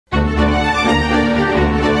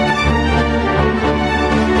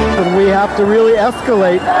have to really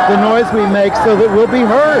escalate the noise we make so that we'll be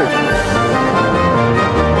heard.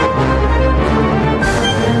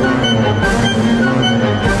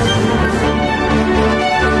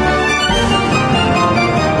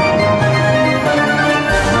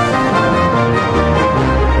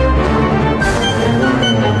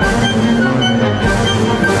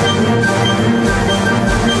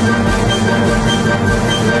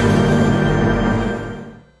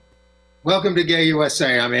 Welcome to Gay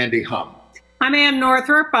USA. I'm Andy Hum. I'm Ann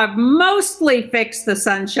Northrup. I've mostly fixed the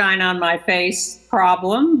sunshine on my face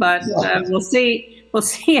problem, but we'll see. We'll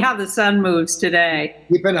see how the sun moves today.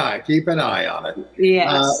 Keep an eye on it.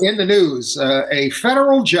 Yes. In the news, a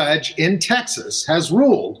federal judge in Texas has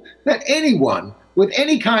ruled that anyone with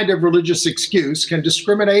any kind of religious excuse can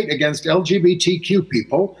discriminate against LGBTQ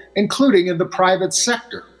people, including in the private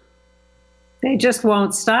sector. They just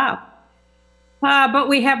won't stop. But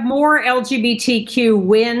we have more LGBTQ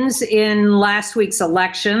wins in last week's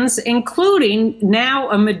elections, including now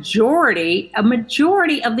a majority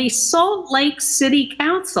of the Salt Lake City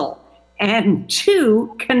Council and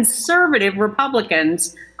 2 conservative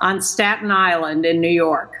Republicans on Staten Island in New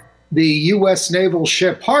York. The U.S. naval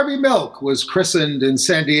ship Harvey Milk was christened in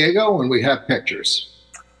San Diego, and we have pictures.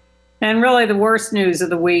 And really the worst news of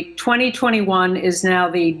the week, 2021 is now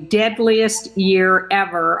the deadliest year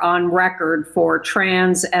ever on record for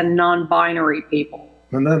trans and non-binary people.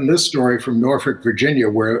 And then this story from Norfolk, Virginia,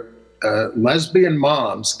 where lesbian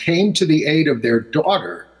moms came to the aid of their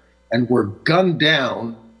daughter and were gunned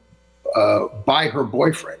down by her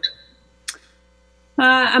boyfriend.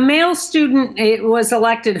 A male student was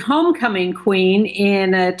elected homecoming queen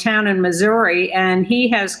in a town in Missouri, and he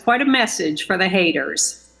has quite a message for the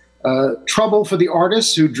haters. Trouble for the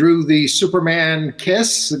artist who drew the Superman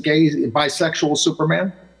kiss, the gay bisexual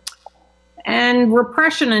Superman. And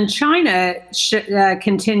repression in China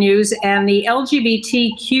continues, and the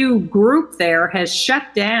LGBTQ group there has shut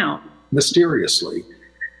down. Mysteriously.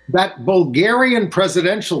 That Bulgarian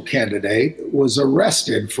presidential candidate was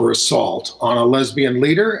arrested for assault on a lesbian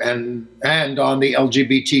leader and on the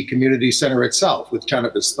LGBT community center itself with 10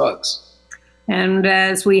 of his thugs. And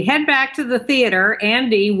as we head back to the theater,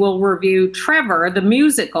 Andy will review Trevor, the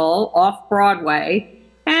musical, off-Broadway,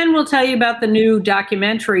 and we'll tell you about the new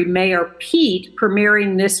documentary Mayor Pete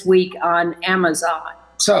premiering this week on Amazon.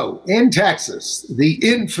 So, in Texas, the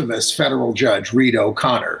infamous federal judge Reed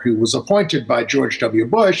O'Connor, who was appointed by George W.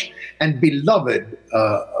 Bush and beloved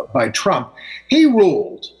by Trump, he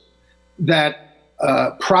ruled that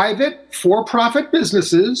private, for-profit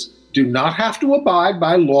businesses do not have to abide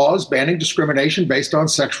by laws banning discrimination based on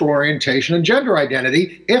sexual orientation and gender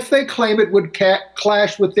identity if they claim it would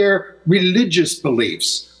clash with their religious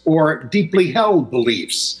beliefs or deeply held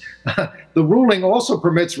beliefs. The ruling also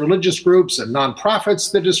permits religious groups and nonprofits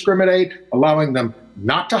to discriminate, allowing them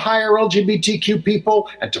not to hire LGBTQ people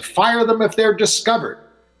and to fire them if they're discovered.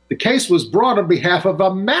 The case was brought on behalf of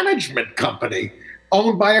a management company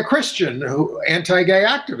owned by a Christian anti-gay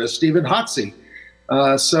activist, Stephen Hotsey.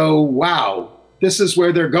 So, wow, this is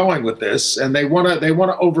where they're going with this, and they want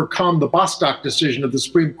to overcome the Bostock decision of the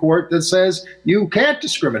Supreme Court that says you can't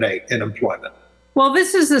discriminate in employment. Well,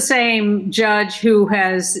 this is the same judge who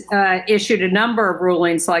has issued a number of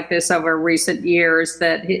rulings like this over recent years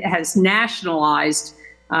that has nationalized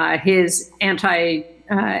his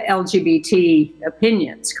anti-LGBT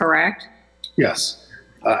opinions, correct? Yes.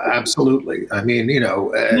 Absolutely. I mean, you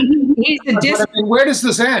know, where does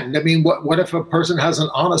this end? I mean, what if a person has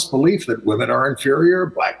an honest belief that women are inferior,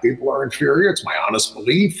 black people are inferior? It's my honest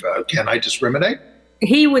belief. Can I discriminate?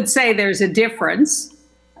 He would say there's a difference.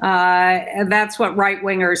 And that's what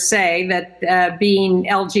right-wingers say, that being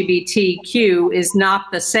LGBTQ is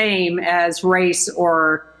not the same as race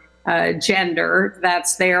or gender.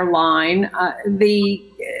 That's their line. The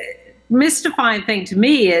mystifying thing to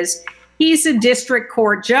me is he's a district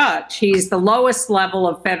court judge. He's the lowest level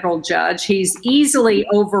of federal judge. He's easily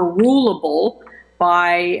overrulable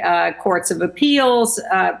by courts of appeals.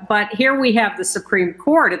 But here we have the Supreme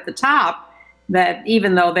Court at the top that,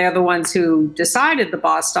 even though they're the ones who decided the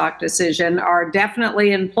Bostock decision, are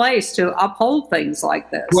definitely in place to uphold things like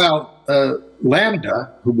this. Well,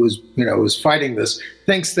 Lambda, who was fighting this,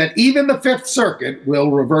 thinks that even the Fifth Circuit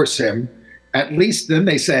will reverse him, at least, then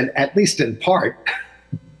they said, at least in part.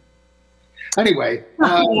 Anyway.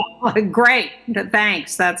 Great.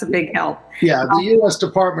 Thanks. That's a big help. Yeah, the U.S.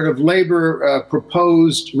 Department of Labor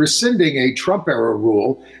proposed rescinding a Trump-era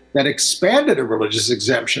rule that expanded a religious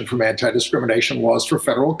exemption from anti-discrimination laws for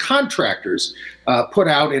federal contractors, put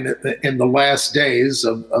out in the last days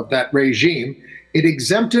of that regime. It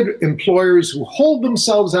exempted employers who hold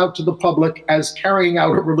themselves out to the public as carrying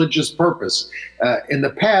out a religious purpose. In the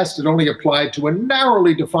past, it only applied to a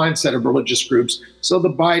narrowly defined set of religious groups, so the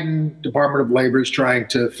Biden Department of Labor is trying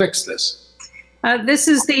to fix this. This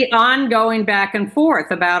is the ongoing back and forth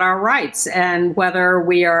about our rights and whether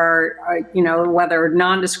we are, whether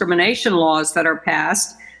non-discrimination laws that are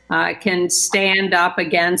passed can stand up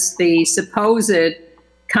against the supposed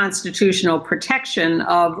constitutional protection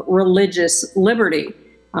of religious liberty.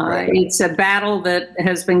 It's a battle that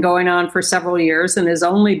has been going on for several years and is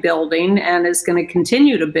only building and is going to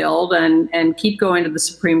continue to build and keep going to the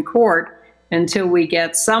Supreme Court until we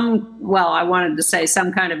get some, well, I wanted to say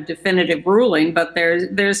some kind of definitive ruling, but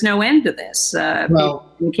there's no end to this. People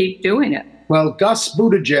can keep doing it. Well, Gus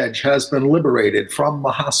Buttigieg has been liberated from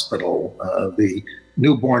the hospital. The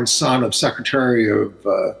newborn son of Secretary of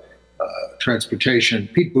Transportation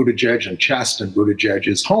Pete Buttigieg and Chasten Buttigieg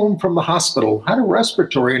is home from the hospital, had a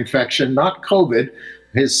respiratory infection, not COVID.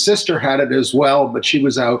 His sister had it as well, but she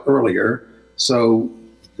was out earlier. So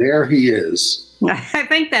there he is. I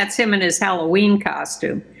think that's him in his Halloween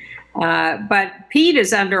costume. But Pete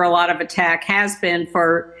is under a lot of attack, has been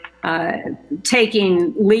for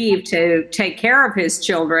taking leave to take care of his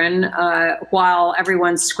children while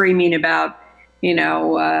everyone's screaming about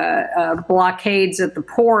blockades at the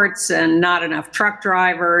ports and not enough truck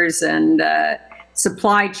drivers and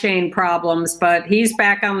supply chain problems. But he's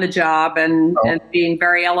back on the job and being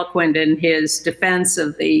very eloquent in his defense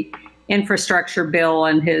of the infrastructure bill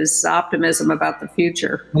and his optimism about the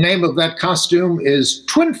future. The name of that costume is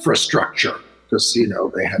Twinfrastructure, because,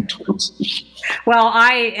 they had twins. Well,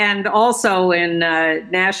 and also in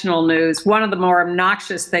national news, one of the more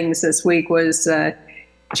obnoxious things this week was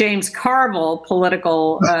James Carville,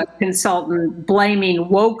 political consultant, blaming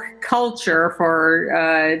woke culture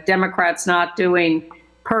for Democrats not doing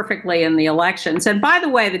perfectly in the elections. And by the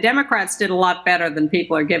way, the Democrats did a lot better than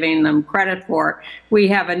people are giving them credit for. We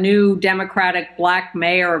have a new Democratic black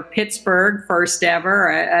mayor of Pittsburgh, first ever,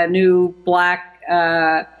 a new black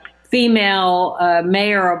female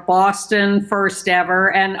mayor of Boston, first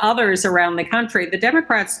ever, and others around the country. The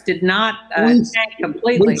Democrats did not tank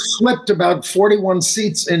completely. We flipped about 41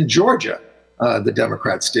 seats in Georgia. The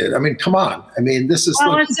Democrats did. I mean, come on. I mean, this is...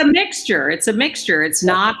 Well, it's a mixture. It's a mixture. It's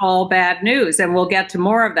not all bad news, and we'll get to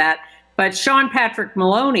more of that. But Sean Patrick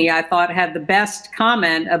Maloney, I thought, had the best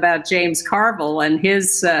comment about James Carville and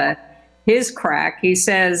his crack. He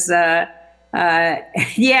says,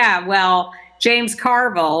 yeah, well, James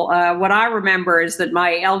Carville, what I remember is that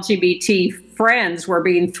my LGBT friends were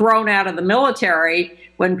being thrown out of the military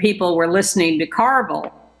when people were listening to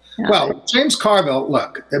Carville. Well, James Carville,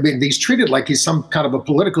 look, I mean, he's treated like he's some kind of a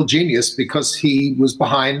political genius because he was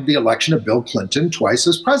behind the election of Bill Clinton twice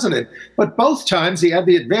as president. But both times he had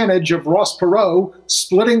the advantage of Ross Perot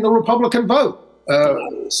splitting the Republican vote.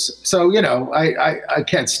 So, I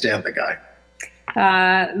can't stand the guy.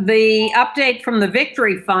 The update from the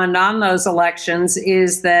Victory Fund on those elections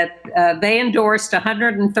is that they endorsed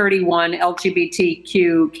 131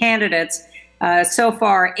 LGBTQ candidates. So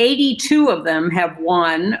far, 82 of them have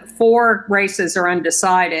won. 4 races are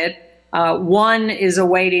undecided. 1 is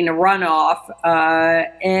awaiting a runoff.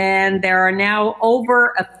 And there are now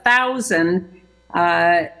over 1,000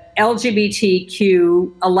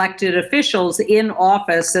 LGBTQ elected officials in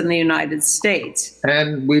office in the United States.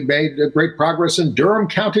 And we made great progress in Durham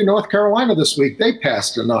County, North Carolina this week. They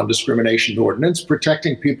passed a non-discrimination ordinance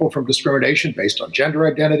protecting people from discrimination based on gender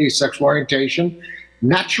identity, sexual orientation,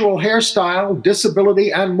 natural hairstyle,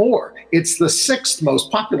 disability, and more. It's the 6th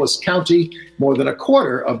most populous county. More than a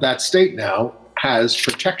quarter of that state now has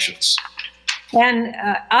protections. And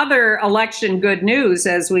other election good news,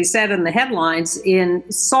 as we said in the headlines, in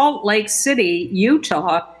Salt Lake City,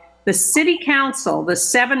 Utah, the city council, the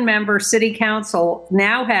 7-member city council,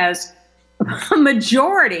 now has a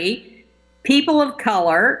majority people of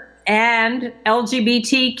color and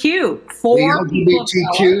LGBTQ. 4 the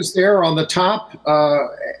LGBTQs there on the top.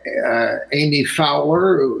 Amy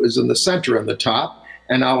Fowler, who is in the center on the top,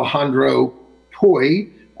 and Alejandro Puy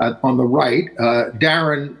on the right.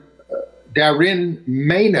 Darin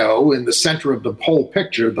Mano in the center of the whole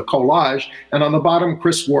picture, the collage, and on the bottom,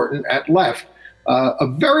 Chris Wharton at left. A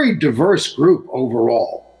very diverse group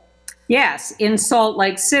overall. Yes, in Salt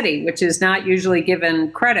Lake City, which is not usually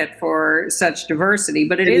given credit for such diversity,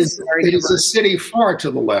 but it is very diverse. It is a city far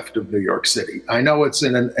to the left of New York City. I know it's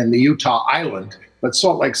in the Utah Island, but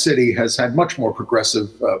Salt Lake City has had much more progressive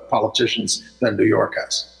politicians than New York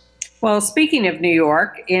has. Well, speaking of New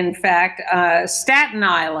York, in fact, Staten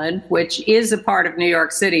Island, which is a part of New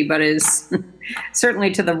York City, but is certainly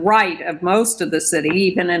to the right of most of the city,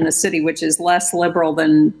 even in a city which is less liberal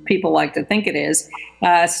than people like to think it is,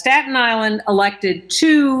 Staten Island elected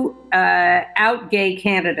two out gay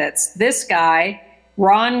candidates. This guy,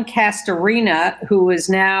 Ron Castorina, who is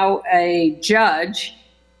now a judge,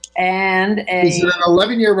 and he's in an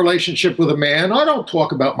 11-year relationship with a man. I don't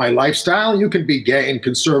talk about my lifestyle. You can be gay and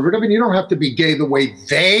conservative, and you don't have to be gay the way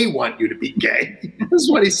they want you to be gay. This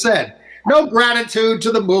is what he said. No gratitude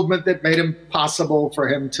to the movement that made it possible for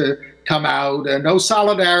him to come out, and no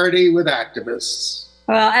solidarity with activists.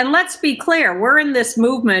 Well, and let's be clear, we're in this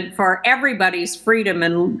movement for everybody's freedom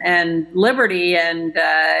and liberty and,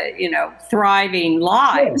 thriving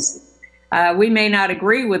lives. We may not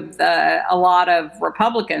agree with a lot of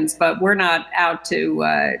Republicans, but we're not out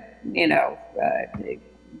to,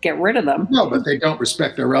 get rid of them. No, but they don't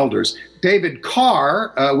respect their elders. David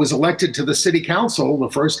Carr was elected to the city council, the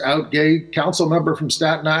first out gay council member from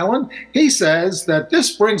Staten Island. He says that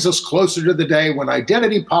this brings us closer to the day when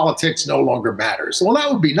identity politics no longer matters. Well,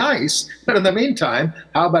 that would be nice. But in the meantime,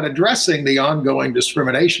 how about addressing the ongoing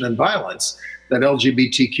discrimination and violence that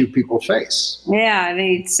LGBTQ people face? Yeah, I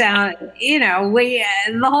mean,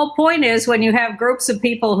 the whole point is when you have groups of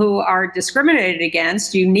people who are discriminated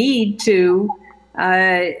against, you need to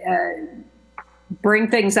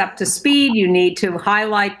bring things up to speed. You need to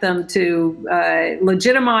highlight them, to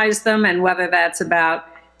legitimize them, and whether that's about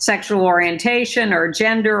sexual orientation or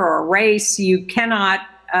gender or race, you cannot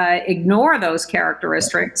ignore those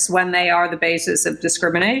characteristics when they are the basis of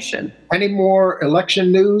discrimination. Any more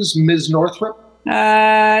election news, Ms. Northrup?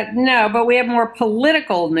 No, but we have more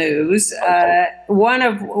political news, one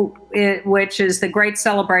of which is the great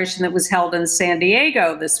celebration that was held in San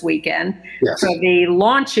Diego this weekend for the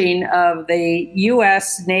launching of the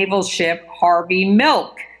U.S. naval ship Harvey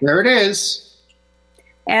Milk. There it is.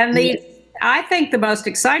 And I think the most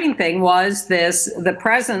exciting thing was the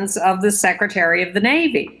presence of the Secretary of the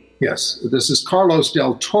Navy. Yes, this is Carlos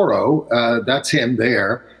del Toro. That's him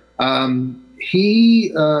there.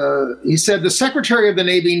 He said the Secretary of the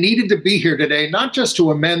Navy needed to be here today, not just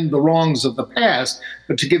to amend the wrongs of the past,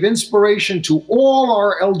 but to give inspiration to all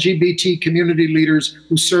our LGBT community leaders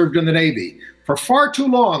who served in the Navy. For far too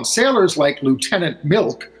long, sailors like Lieutenant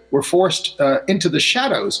Milk were forced into the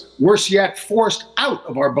shadows, worse yet, forced out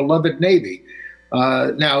of our beloved Navy.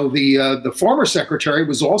 Now, the former secretary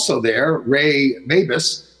was also there, Ray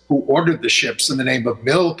Mabus, who ordered the ships in the name of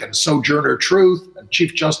Milk and Sojourner Truth, and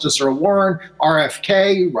Chief Justice Earl Warren,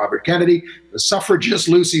 RFK, Robert Kennedy, the suffragist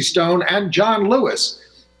Lucy Stone, and John Lewis.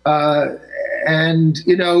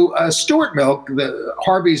 Stuart Milk,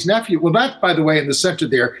 Harvey's nephew, well, that, by the way, in the center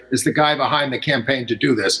there is the guy behind the campaign to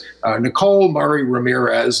do this, Nicole Murray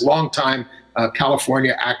Ramirez, longtime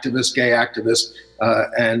California activist, gay activist,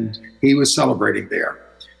 and he was celebrating there.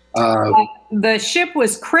 The ship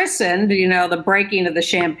was christened, the breaking of the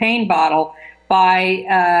champagne bottle, by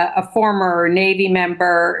a former Navy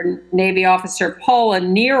member, Navy officer Paula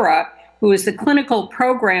Nera, who is the clinical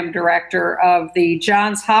program director of the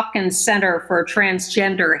Johns Hopkins Center for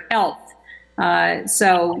Transgender Health.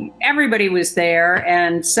 So everybody was there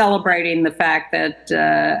and celebrating the fact that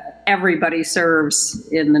everybody serves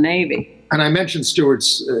in the Navy. And I mentioned Stuart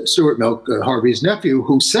Milk, Harvey's nephew,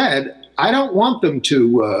 who said, I don't want them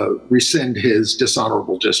to rescind his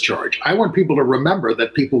dishonorable discharge. I want people to remember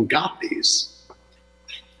that people got these.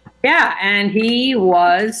 Yeah, and he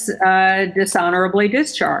was dishonorably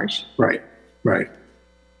discharged. Right, right.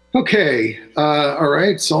 Okay, all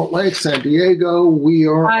right, Salt Lake, San Diego, we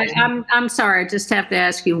are... I'm sorry, I just have to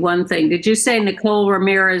ask you one thing. Did you say Nicole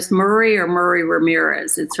Ramirez Murray or Murray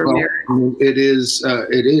Ramirez? It's Ramirez. Well, it is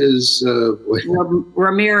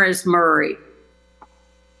Ramirez Murray.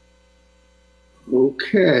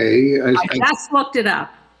 Okay. I just looked it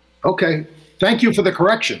up. Okay. Thank you for the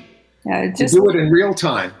correction. Just do it in real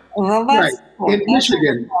time. Well, that's right. Cool. In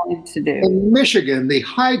Michigan, the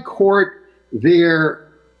High Court there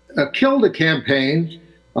killed a campaign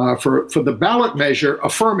for the ballot measure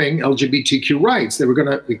affirming LGBTQ rights. They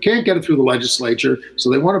can't get it through the legislature, so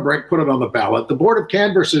they want to put it on the ballot. The Board of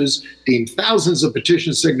Canvassers deemed thousands of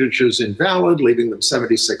petition signatures invalid, leaving them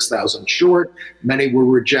 76,000 short. Many were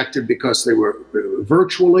rejected because they were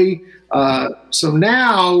virtually. So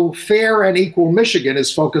now Fair and Equal Michigan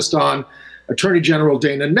is focused on Attorney General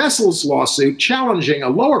Dana Nessel's lawsuit challenging a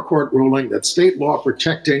lower court ruling that state law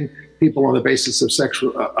protecting people on the basis of sex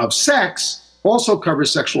also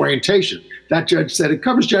covers sexual orientation. That judge said it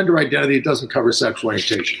covers gender identity, it doesn't cover sexual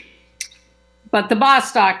orientation. But the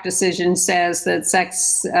Bostock decision says that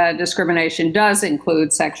sex discrimination does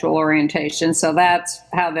include sexual orientation, so that's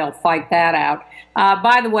how they'll fight that out.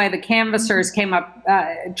 By the way, the canvassers came up,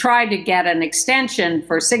 tried to get an extension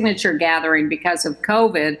for signature gathering because of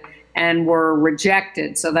COVID and were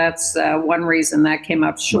rejected. So that's one reason that came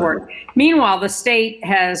up short. Right. Meanwhile, the state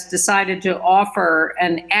has decided to offer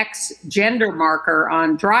an X gender marker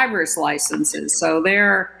on driver's licenses. So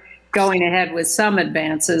they're going ahead with some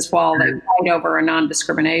advances while they fight over a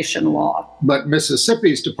non-discrimination law. But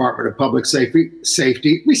Mississippi's Department of Public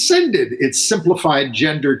Safety rescinded its simplified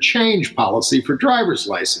gender change policy for driver's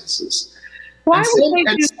licenses. Why would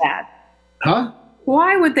they do that? Huh?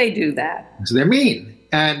 Why would they do that? Because they're mean.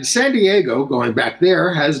 And San Diego, going back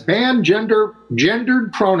there, has banned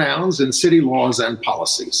gendered pronouns in city laws and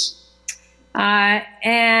policies.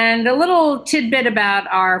 And a little tidbit about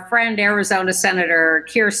our friend Arizona Senator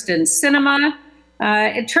Kyrsten Sinema.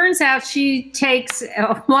 It turns out she takes,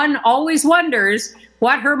 one always wonders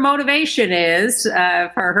what her motivation is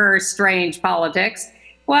for her strange politics.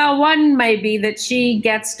 Well, one may be that she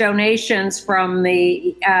gets donations from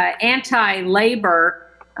the anti-labor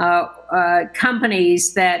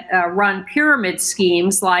companies that run pyramid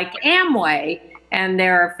schemes like Amway and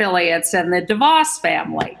their affiliates and the DeVos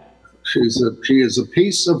family. She is a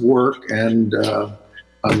piece of work and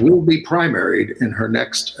will be primaried in her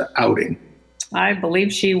next outing. I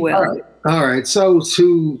believe she will. All right. So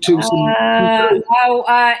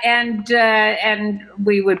and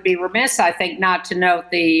we would be remiss, I think, not to note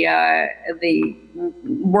the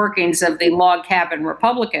workings of the log cabin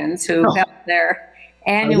Republicans who held their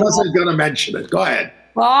annual. I wasn't going to mention it. Go ahead.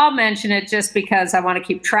 Well, I'll mention it just because I want to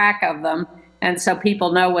keep track of them. And so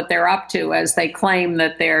people know what they're up to as they claim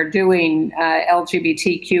that they're doing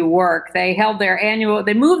LGBTQ work. They moved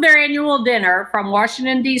their annual dinner from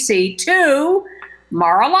Washington, D.C. to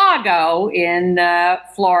Mar-a-Lago in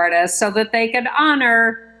Florida so that they could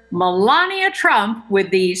honor Melania Trump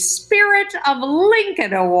with the Spirit of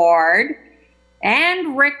Lincoln Award,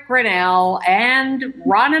 and Rick Grinnell and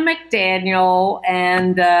Ronna McDaniel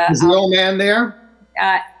and is the old man there?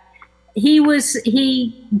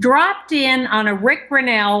 He dropped in on a Rick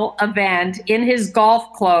Grinnell event in his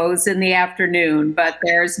golf clothes in the afternoon, but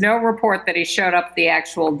there's no report that he showed up at the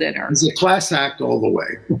actual dinner. It's a class act all the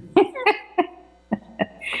way.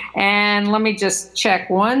 And let me just check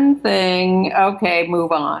one thing. Okay,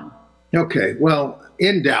 move on. Okay, well,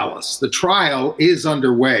 in Dallas, the trial is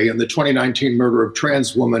underway in the 2019 murder of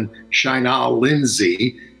trans woman Shynal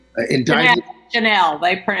Lindsay, indicted. Chanel.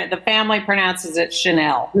 The family pronounces it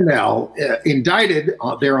Chanel. Chanel. Indicted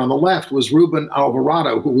there on the left was Ruben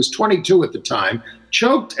Alvarado, who was 22 at the time,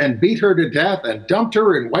 choked and beat her to death and dumped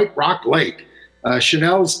her in White Rock Lake.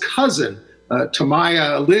 Chanel's cousin,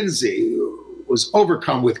 Tamaya Lindsay, was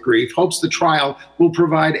overcome with grief, hopes the trial will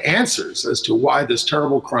provide answers as to why this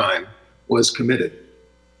terrible crime was committed.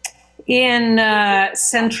 In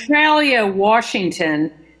Centralia, Washington,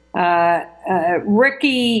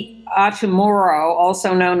 Ricky Atamuro,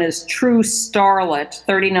 also known as True Starlet,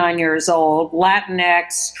 39 years old,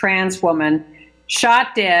 Latinx trans woman,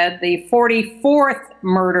 shot dead, the 44th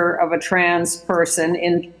murder of a trans person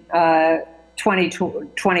in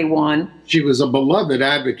 2021. She was a beloved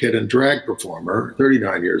advocate and drag performer,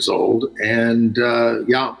 39 years old, and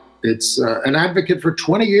it's an advocate for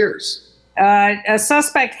 20 years. A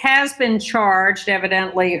suspect has been charged,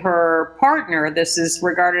 evidently her partner. This is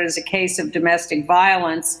regarded as a case of domestic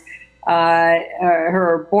violence.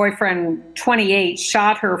 Her boyfriend, 28,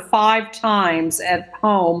 shot her 5 times at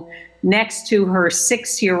home next to her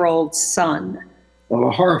 6-year-old son. Well,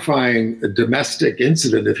 a horrifying domestic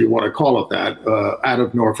incident, if you want to call it that, out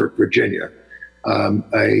of Norfolk, Virginia. A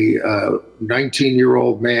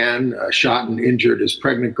 19-year-old man shot and injured his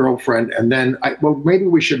pregnant girlfriend. And then, maybe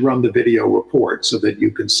we should run the video report so that you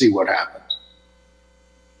can see what happened.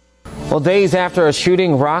 Well, days after a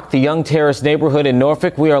shooting rocked the Young Terrace neighborhood in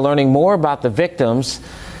Norfolk, we are learning more about the victims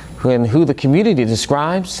and who the community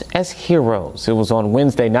describes as heroes. It was on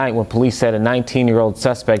Wednesday night when police said a 19-year-old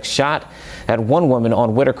suspect shot at one woman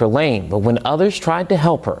on Whitaker Lane, but when others tried to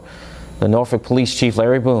help her, the Norfolk Police Chief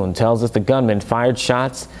Larry Boone tells us the gunman fired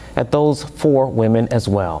shots at those 4 women as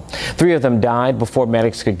well. 3 of them died before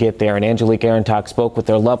medics could get there, and Angelique Arentock spoke with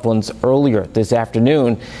their loved ones earlier this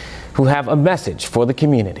afternoon who have a message for the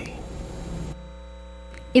community.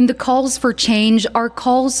 In the calls for change are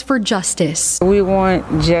calls for justice. We want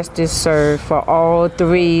justice served for all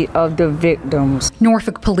 3 of the victims.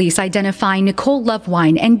 Norfolk police identify Nicole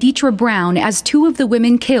Lovewine and Deetra Brown as 2 of the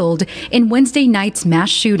women killed in Wednesday night's mass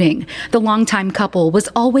shooting. The longtime couple was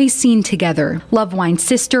always seen together. Lovewine's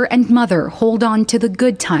sister and mother hold on to the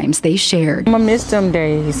good times they shared. I'm gonna miss them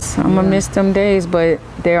days. But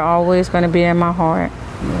they're always gonna be in my heart.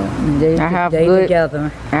 I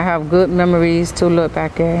have good memories to look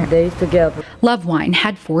back at. Days together. Lovewine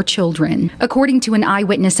had 4 children. According to an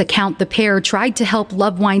eyewitness account, the pair tried to help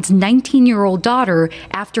Lovewine's 19-year-old daughter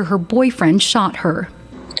after her boyfriend shot her.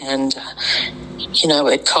 And, you know,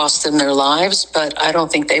 it cost them their lives, but I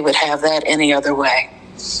don't think they would have that any other way.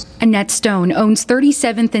 Annette Stone owns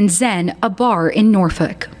 37th and Zen, a bar in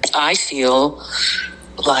Norfolk. I feel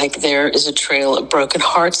like there is a trail of broken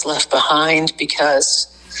hearts left behind because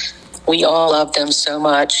we all love them so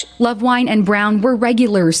much. Lovewine and Brown were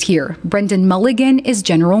regulars here. Brendan Mulligan is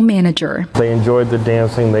general manager. They enjoyed the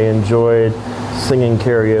dancing. They enjoyed singing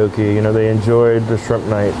karaoke. You know, they enjoyed the shrimp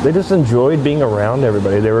night. They just enjoyed being around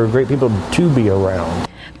everybody. They were great people to be around.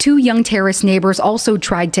 2 young terrace neighbors also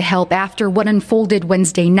tried to help after what unfolded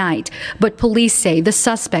Wednesday night, but police say the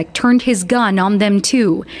suspect turned his gun on them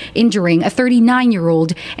too, injuring a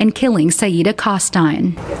 39-year-old and killing Saida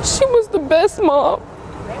Costine. She was the best mom.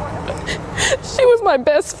 She was my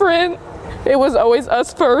best friend. It was always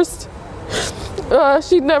us first.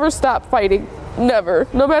 She never stopped fighting. Never.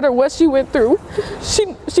 No matter what she went through,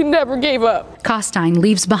 she never gave up. Costine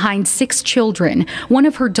leaves behind 6 children. One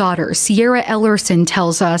of her daughters, Sierra Ellerson,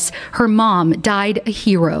 tells us her mom died a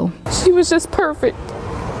hero. She was just perfect.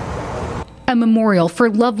 A memorial for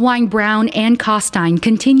Lovewine, Brown, and Costine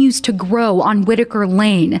continues to grow on Whitaker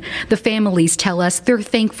Lane. The families tell us they're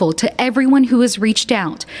thankful to everyone who has reached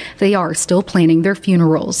out. They are still planning their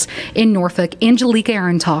funerals. In Norfolk, Angelica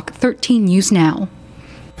Arentalk, 13 News Now.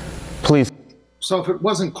 Please. So if it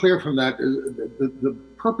wasn't clear from that, the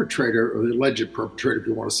perpetrator, or the alleged perpetrator, if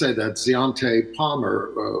you want to say that, Ziante Palmer,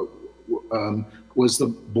 was the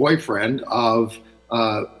boyfriend of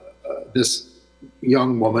this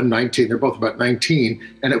young woman, 19. They're both about 19.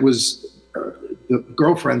 And it was the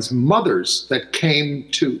girlfriend's mothers that came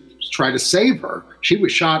to try to save her. She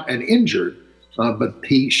was shot and injured, but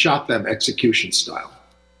he shot them execution style.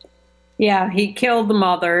 Yeah, he killed the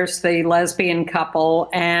mothers, the lesbian couple,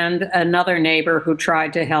 and another neighbor who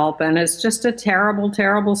tried to help. And it's just a terrible,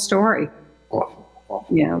 terrible story. Awful,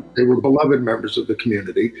 awful. Yeah. They were beloved members of the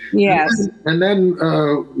community. Yes. And then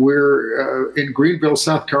we're in Greenville,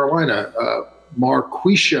 South Carolina.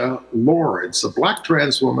 Marquisha Lawrence, a black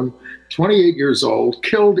trans woman, 28 years old,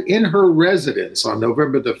 killed in her residence on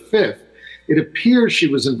November the 5th. It appears she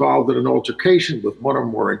was involved in an altercation with one or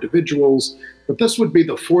more individuals, but this would be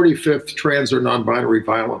the 45th trans or non-binary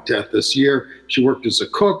violent death this year. She worked as a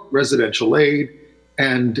cook, residential aide,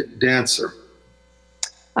 and dancer.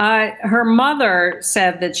 Her mother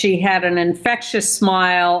said that she had an infectious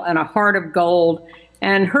smile and a heart of gold,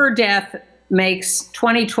 and her death makes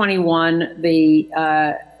 2021 the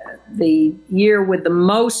year with the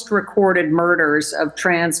most recorded murders of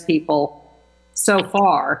trans people so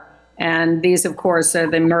far. And these, of course,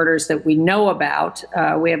 are the murders that we know about.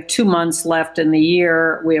 We have 2 months left in the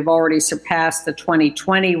year. We have already surpassed the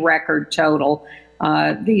 2020 record total.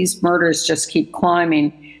 These murders just keep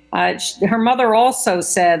climbing. Her mother also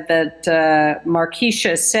said that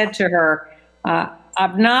Marquisha said to her,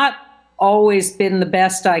 I've not always been the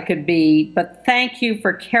best I could be, but thank you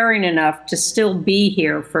for caring enough to still be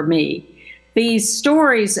here for me. These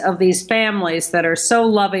stories of these families that are so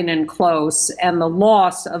loving and close, and the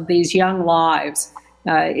loss of these young lives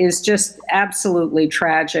is just absolutely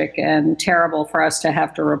tragic and terrible for us to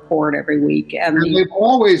have to report every week. And they've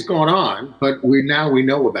always gone on, but now we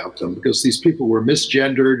know about them because these people were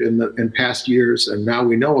misgendered in past years, and now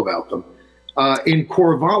we know about them. In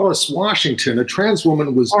Corvallis, Washington, a trans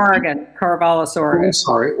woman was— Corvallis, Oregon. Oh,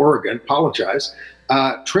 sorry, Oregon, apologize.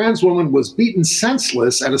 Trans woman was beaten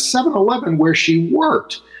senseless at a 7-Eleven where she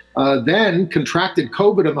worked, then contracted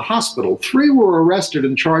COVID in the hospital. 3 were arrested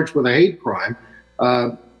and charged with a hate crime.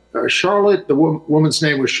 Charlotte, the woman's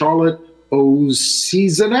name was Charlotte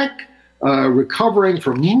Ozizanek, recovering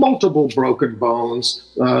from multiple broken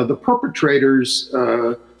bones. The perpetrators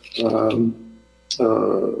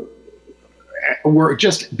were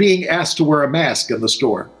just being asked to wear a mask in the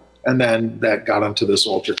store, and then that got into this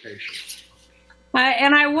altercation.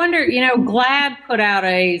 And I wonder, GLAAD put out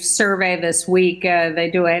a survey this week. They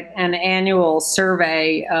do an annual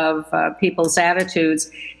survey of people's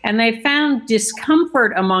attitudes, and they found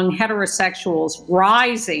discomfort among heterosexuals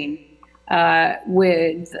rising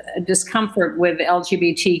with discomfort with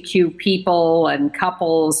LGBTQ people and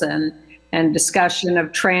couples and discussion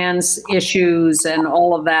of trans issues and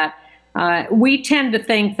all of that. We tend to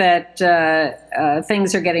think that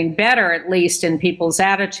things are getting better, at least in people's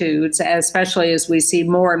attitudes, especially as we see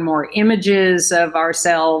more and more images of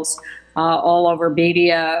ourselves all over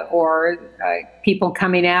media or people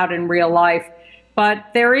coming out in real life. But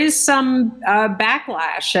there is some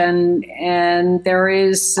backlash, and there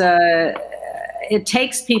is, it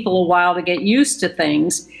takes people a while to get used to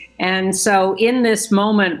things. And so in this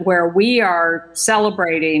moment where we are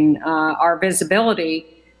celebrating our visibility,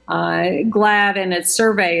 GLAAD in its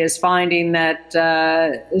survey is finding that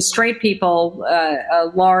straight people,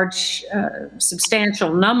 a large,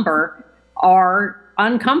 substantial number, are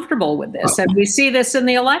uncomfortable with this. And we see this in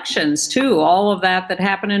the elections, too. All of that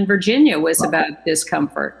happened in Virginia was about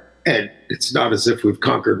discomfort. And it's not as if we've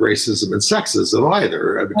conquered racism and sexism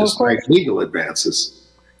either, despite legal advances.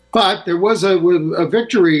 But there was a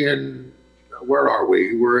victory in, where are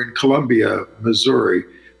we? We're in Columbia, Missouri.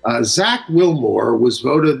 Zach Wilmore was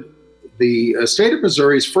voted the state of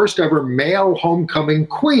Missouri's first ever male homecoming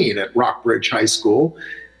queen at Rockbridge High School.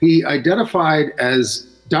 He identifies as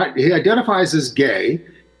gay,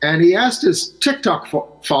 and he asked his TikTok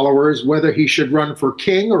followers whether he should run for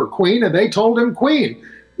king or queen, and they told him queen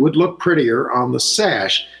would look prettier on the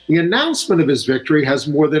sash. The announcement of his victory has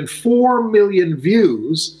more than 4 million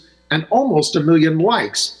views and almost 1 million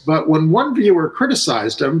likes. But when one viewer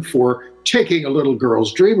criticized him for taking a little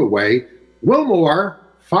girl's dream away, Wilmore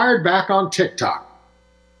fired back on TikTok.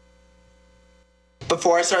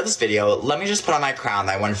 Before I start this video, let me just put on my crown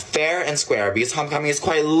that I won fair and square because homecoming is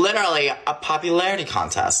quite literally a popularity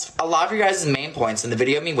contest. A lot of your guys' main points in the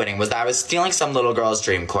video of me winning was that I was stealing some little girl's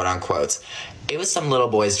dream, quote unquote. It was some little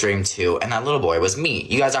boy's dream too, and that little boy was me.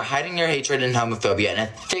 You guys are hiding your hatred and homophobia in a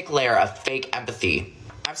thick layer of fake empathy.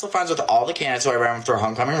 I'm still friends with all the candidates who I ran for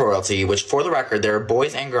homecoming royalty, which for the record, there are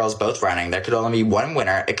boys and girls both running. There could only be one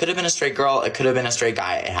winner. It could have been a straight girl. It could have been a straight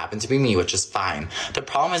guy. It happened to be me, which is fine. The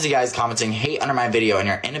problem is you guys commenting hate under my video and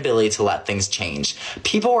your inability to let things change.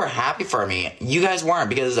 People were happy for me. You guys weren't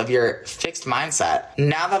because of your fixed mindset.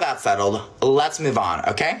 Now that that's settled, let's move on,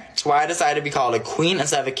 okay? That's why I decided to be called a queen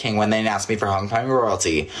instead of a king when they announced me for homecoming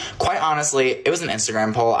royalty. Quite honestly, it was an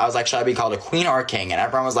Instagram poll. I was like, should I be called a queen or a king? And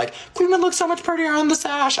everyone was like, queen would look so much prettier on the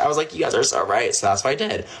sash. I was like, you guys are so right. So that's what I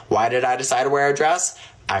did. Why did I decide to wear a dress?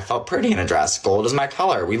 I felt pretty in a dress. Gold is my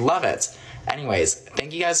color. We love it. Anyways,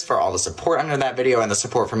 thank you guys for all the support under that video and the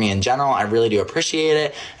support for me in general. I really do appreciate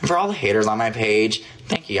it. And for all the haters on my page,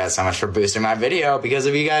 thank you guys so much for boosting my video. Because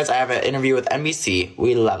of you guys, I have an interview with NBC.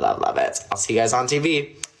 We love, love, love it. I'll see you guys on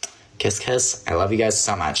TV. Kiss, kiss. I love you guys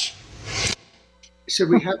so much. Should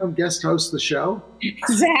we have him guest host the show?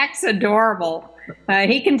 Zach's adorable.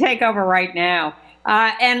 He can take over right now.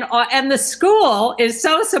 And the school is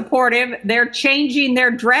so supportive. They're changing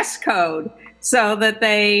their dress code so that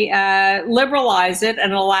they liberalize it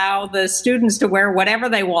and allow the students to wear whatever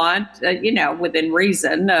they want, you know, within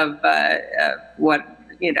reason of what,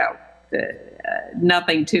 you know,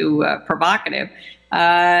 nothing too provocative,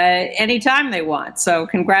 anytime they want. So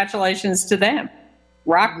congratulations to them.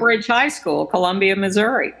 Rockbridge High School, Columbia,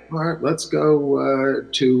 Missouri. All right, let's go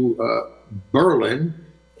to Berlin,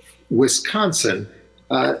 Wisconsin.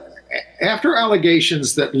 After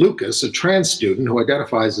allegations that Lucas, a trans student who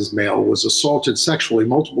identifies as male, was assaulted sexually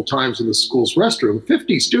multiple times in the school's restroom,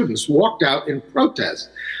 50 students walked out in protest.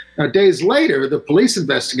 Now, days later, the police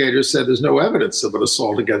investigators said there's no evidence of an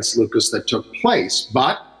assault against Lucas that took place,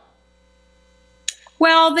 but...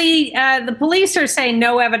 Well, the police are saying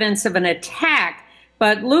no evidence of an attack,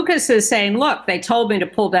 but Lucas is saying, look, they told me to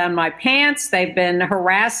pull down my pants. They've been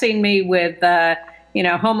harassing me with, you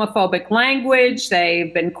know, homophobic language.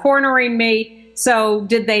 They've been cornering me. So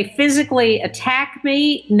did they physically attack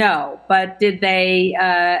me? No. But did they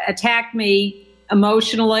attack me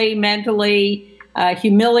emotionally, mentally,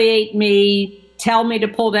 humiliate me, tell me to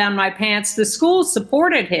pull down my pants? The school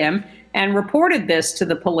supported him and reported this to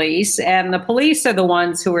the police. And the police are the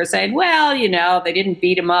ones who are saying, well, you know, they didn't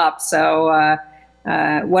beat him up, so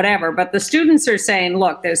whatever. But the students are saying,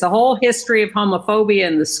 look, there's a whole history of homophobia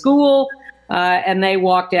in the school. And they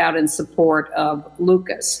walked out in support of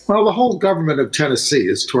Lucas. Well, the whole government of Tennessee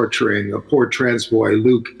is torturing a poor trans boy,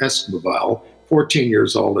 Luke Esquivel, 14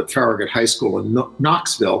 years old, at Farragut High School in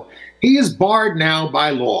Knoxville. He is barred now by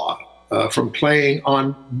law from playing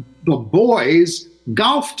on the boys'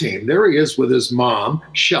 golf team. There he is with his mom,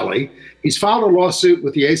 Shelley. He's filed a lawsuit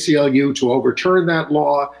with the ACLU to overturn that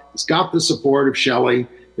law. He's got the support of Shelley,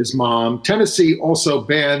 his mom. Tennessee also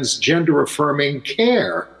bans gender-affirming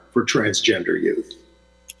care for transgender youth.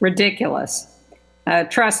 Ridiculous.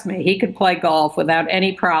 Trust me, he could play golf without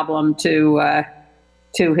any problem to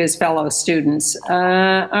his fellow students.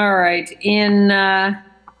 All right. And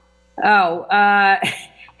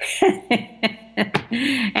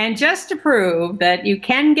just to prove that you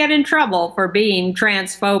can get in trouble for being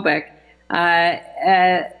transphobic,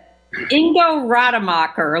 Ingo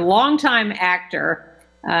Rademacher, a longtime actor,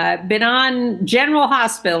 been on General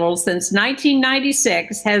Hospital since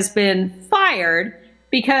 1996, has been fired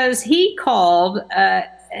because he called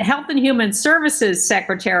Health and Human Services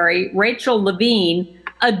Secretary Rachel Levine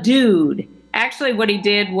a dude. Actually, what he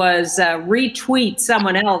did was retweet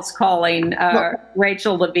someone else calling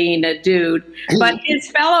Rachel Levine a dude. But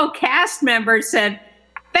his fellow cast members said,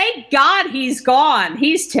 "Thank God he's gone.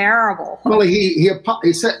 He's terrible." Well, he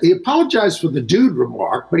apologized for the dude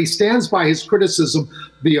remark, but he stands by his criticism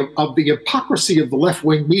of the hypocrisy of the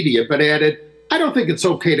left-wing media, but added, "I don't think it's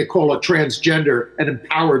okay to call a transgender an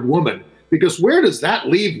empowered woman, because where does that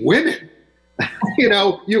leave women?" You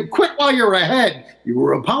know, you quit while you're ahead. You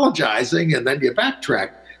were apologizing, and then you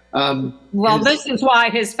backtrack. Well, this is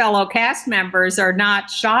why his fellow cast members are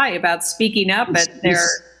not shy about speaking up at their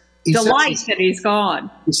delight that he's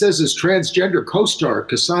gone. He says his transgender co-star,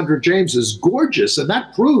 Cassandra James, is gorgeous, and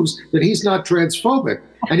that proves that he's not transphobic.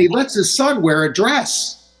 And he lets his son wear a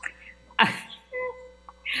dress.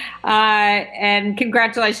 And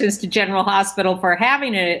congratulations to General Hospital for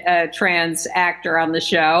having a trans actor on the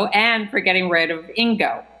show and for getting rid of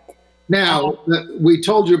Ingo. Now, we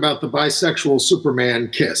told you about the bisexual Superman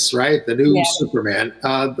kiss, right? The new Superman.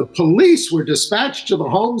 The police were dispatched to the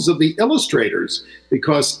homes of the illustrators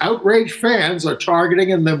because outraged fans are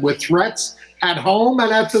targeting them with threats at home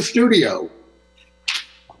and at the studio.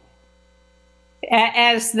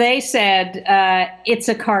 As they said, it's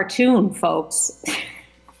a cartoon, folks.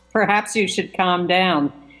 Perhaps you should calm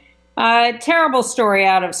down. Terrible story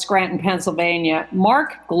out of Scranton, Pennsylvania.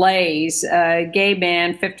 Mark Glaze, a gay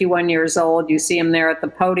man, 51 years old, you see him there at the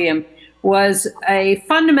podium, was a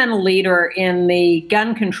fundamental leader in the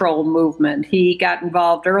gun control movement. He got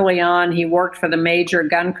involved early on. He worked for the major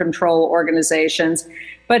gun control organizations,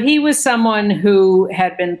 but he was someone who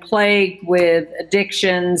had been plagued with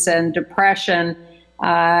addictions and depression.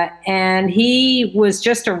 And he was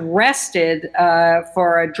just arrested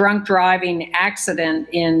for a drunk driving accident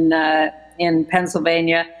in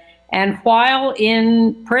Pennsylvania. And while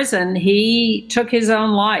in prison, he took his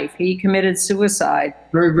own life. He committed suicide.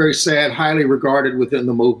 Very, very sad, highly regarded within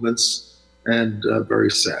the movements, and very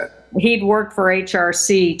sad. He'd worked for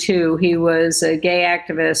HRC, too. He was a gay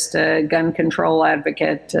activist, a gun control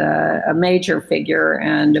advocate, a major figure,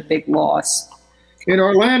 and a big loss. In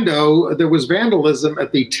Orlando, there was vandalism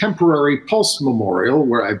at the temporary Pulse Memorial,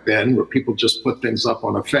 where I've been, where people just put things up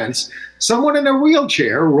on a fence. Someone in a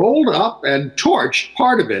wheelchair rolled up and torched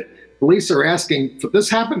part of it. Police are asking,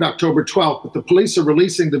 this happened October 12th, but the police are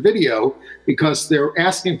releasing the video because they're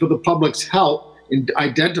asking for the public's help in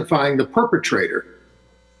identifying the perpetrator.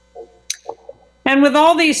 And with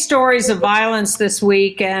all these stories of violence this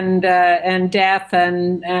week and death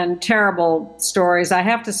and terrible stories, I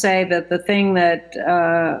have to say that the thing that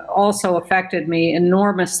also affected me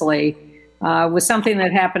enormously was something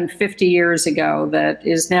that happened 50 years ago that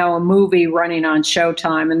is now a movie running on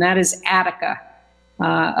Showtime, and that is Attica,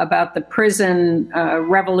 about the prison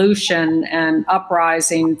revolution and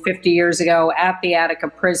uprising 50 years ago at the Attica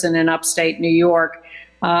prison in upstate New York.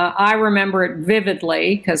 I remember it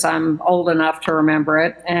vividly because I'm old enough to remember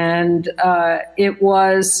it. And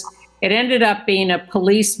it ended up being a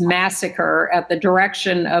police massacre at the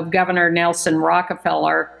direction of Governor Nelson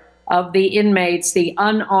Rockefeller of the inmates, the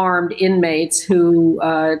unarmed inmates who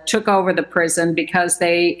took over the prison because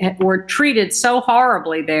they were treated so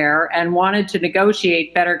horribly there and wanted to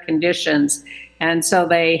negotiate better conditions. And so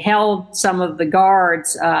they held some of the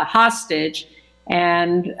guards hostage.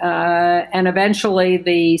 And eventually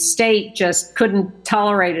the state just couldn't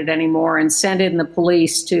tolerate it anymore and sent in the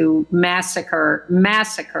police to massacre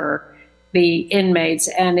the inmates.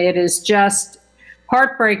 And it is just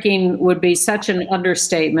heartbreaking would be such an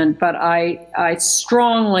understatement, but I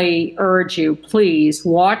strongly urge you, please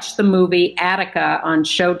watch the movie Attica on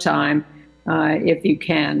Showtime if you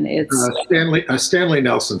can. It's a Stanley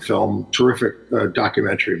Nelson film, terrific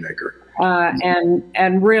documentary maker.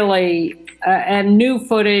 And really, and new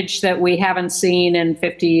footage that we haven't seen in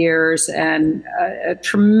 50 years, and a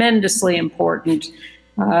tremendously important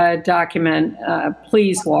document.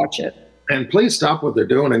 Please watch it. And please stop what they're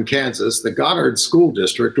doing in Kansas. The Goddard School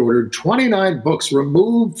District ordered 29 books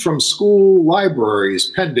removed from school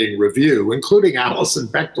libraries pending review, including Alison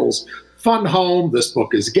Bechtel's Fun Home, This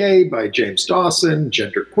Book is Gay by James Dawson,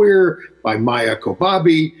 Genderqueer by Maya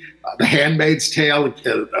Kobabe, The Handmaid's Tale,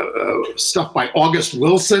 stuff by August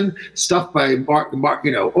Wilson, stuff by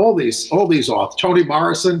all these authors, Toni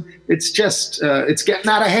Morrison. It's just, it's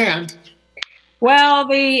getting out of hand. Well,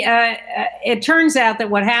 it turns out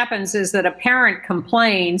that what happens is that a parent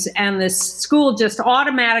complains and the school just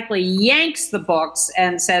automatically yanks the books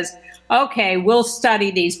and says, okay, we'll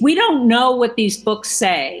study these. We don't know what these books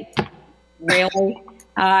say, really.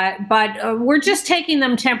 But we're just taking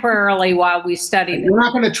them temporarily while we study them. We're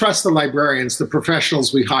not going to trust the librarians, the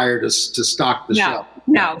professionals we hire to stock the shelf.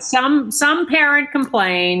 No, some parent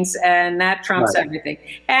complains, and that trumps everything.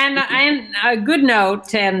 And a good note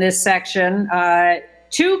to end this section,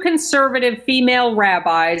 2 conservative female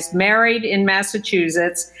rabbis married in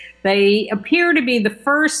Massachusetts. They appear to be the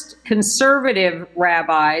first conservative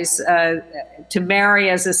rabbis to marry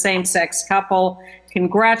as a same-sex couple.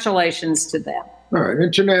 Congratulations to them. All right,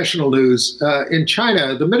 international news. In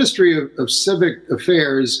China, the Ministry of Civic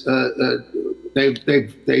Affairs,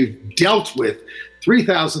 they've dealt with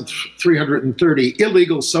 3,330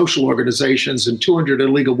 illegal social organizations and 200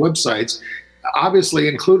 illegal websites, obviously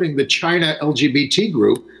including the China LGBT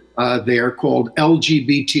group. They are called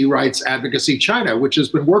LGBT Rights Advocacy China, which has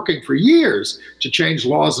been working for years to change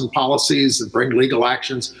laws and policies and bring legal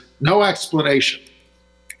actions. No explanation.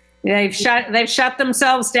 They've shut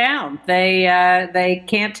themselves down. They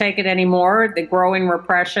can't take it anymore. The growing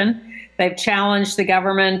repression. They've challenged the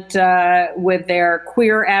government with their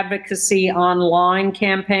queer advocacy online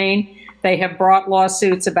campaign. They have brought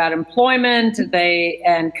lawsuits about employment,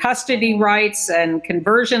 and custody rights, and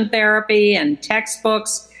conversion therapy, and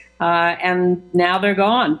textbooks, and now they're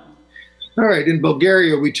gone. All right, in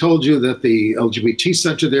Bulgaria, we told you that the LGBT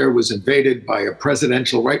center there was invaded by a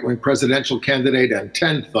right-wing presidential candidate and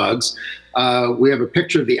 10 thugs. We have a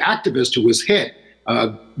picture of the activist who was hit,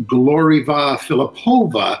 Gloriva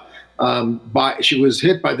Filipova. She was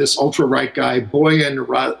hit by this ultra-right guy, Boyan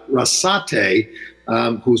Rasate,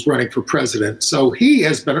 who's running for president. So he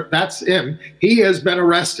has been, that's him, he has been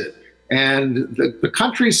arrested. And the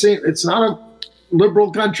country, it's not a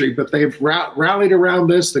liberal country, but they've rallied around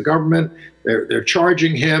this. The government, they're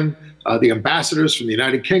charging him. The ambassadors from the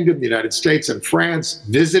United Kingdom, the United States, and France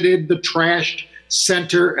visited the trashed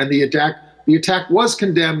center, and the attack was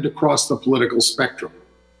condemned across the political spectrum.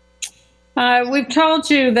 We've told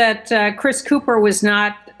you that Chris Cooper was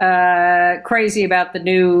not crazy about the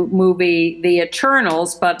new movie, The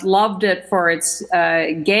Eternals, but loved it for its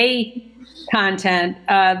gay content.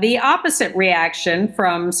 The opposite reaction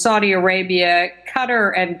from Saudi Arabia,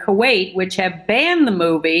 Qatar, and Kuwait, which have banned the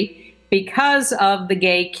movie because of the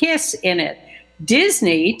gay kiss in it.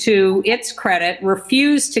 Disney, to its credit,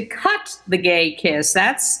 refused to cut the gay kiss.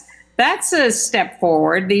 That's a step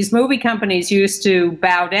forward. These movie companies used to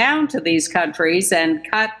bow down to these countries and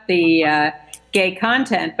cut the gay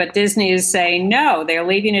content, but Disney is saying no, they're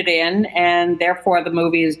leaving it in, and therefore the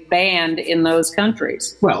movie is banned in those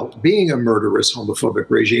countries. Well, being a murderous homophobic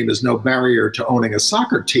regime is no barrier to owning a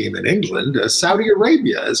soccer team in England. Saudi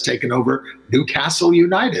Arabia has taken over Newcastle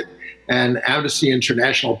United, and Amnesty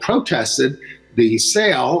International protested the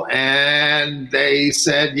sale, and they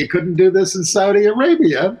said you couldn't do this in Saudi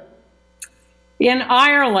Arabia. In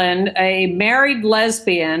Ireland, a married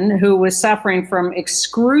lesbian who was suffering from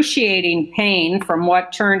excruciating pain from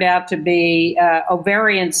what turned out to be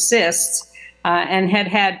ovarian cysts and had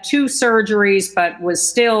had 2 surgeries but was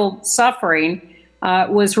still suffering,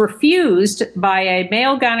 was refused by a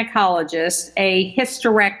male gynecologist a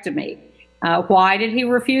hysterectomy. Why did he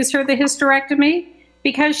refuse her the hysterectomy?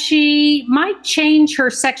 Because she might change her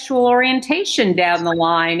sexual orientation down the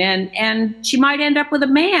line, and she might end up with a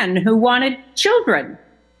man who wanted children.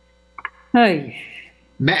 Hey.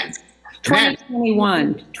 Men.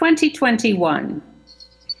 2021.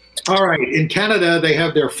 All right. In Canada, they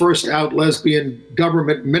have their first out lesbian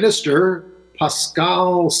government minister,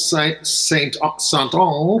 Pascal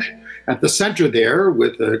Saint-Onge, at the center there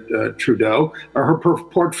with Trudeau. Her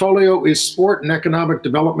portfolio is sport and economic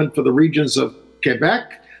development for the regions of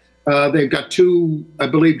Quebec. They've got 2, I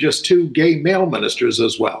believe, just 2 gay male ministers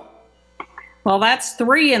as well. Well, that's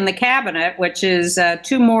 3 in the cabinet, which is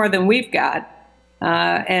 2 more than we've got.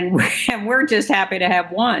 And we're just happy to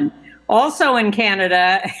have 1. Also in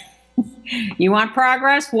Canada, you want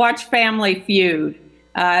progress? Watch Family Feud.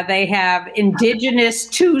 They have Indigenous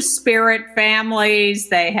Two-Spirit families.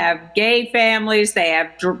 They have gay families. They have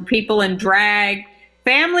people in drag.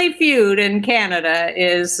 Family Feud in Canada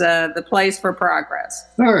is the place for progress.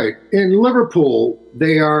 All right. In Liverpool,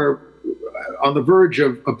 they are on the verge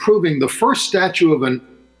of approving the first statue of an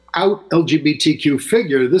out LGBTQ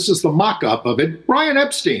figure. This is the mock-up of it. Brian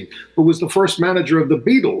Epstein, who was the first manager of the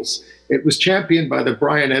Beatles. It was championed by the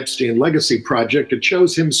Brian Epstein Legacy Project. It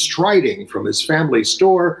shows him striding from his family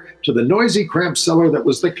store to the noisy, cramped cellar that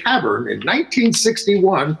was the Cavern in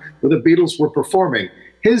 1961, where the Beatles were performing.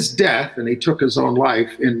 His death, and he took his own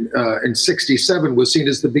life in 67, was seen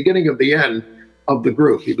as the beginning of the end of the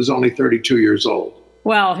group. He was only 32 years old.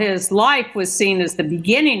 Well, his life was seen as the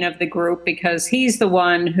beginning of the group because he's the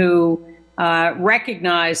one who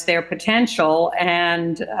recognized their potential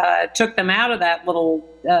and took them out of that little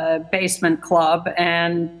basement club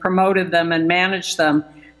and promoted them and managed them.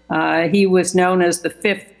 He was known as the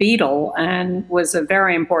fifth Beatle and was a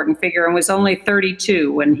very important figure and was only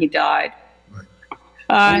 32 when he died.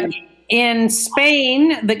 In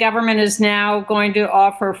Spain, the government is now going to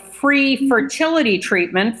offer free fertility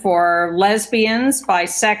treatment for lesbians,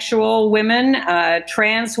 bisexual women,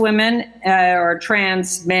 trans women, or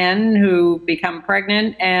trans men who become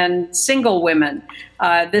pregnant, and single women.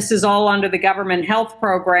 This is all under the government health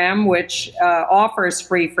program, which offers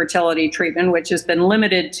free fertility treatment, which has been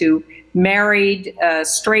limited to married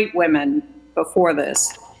straight women before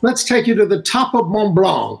this. Let's take you to the top of Mont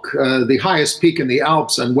Blanc, the highest peak in the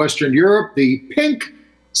Alps in Western Europe. The Pink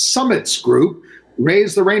Summits Group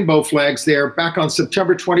raised the rainbow flags there back on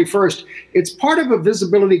September 21st. It's part of a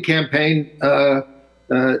visibility campaign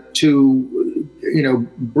to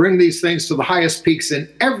bring these things to the highest peaks in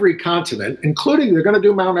every continent, including they're going to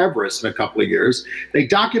do Mount Everest in a couple of years. They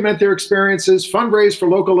document their experiences, fundraise for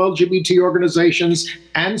local LGBT organizations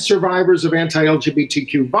and survivors of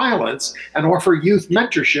anti-LGBTQ violence, and offer youth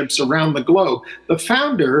mentorships around the globe. The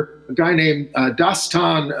founder, a guy named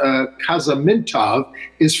Dastan Kazamintov,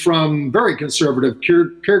 is from very conservative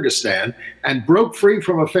Kyrgyzstan and broke free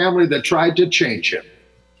from a family that tried to change him.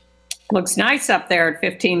 Looks nice up there at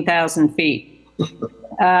 15,000 feet.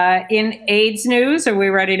 In AIDS news, are we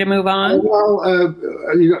ready to move on? Well,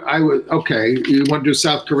 okay. You want to do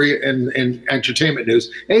South Korea and entertainment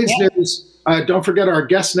news. AIDS news. Don't forget our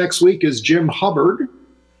guest next week is Jim Hubbard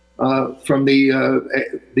from the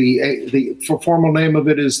formal name of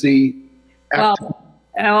it is the.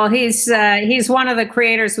 Well, he's one of the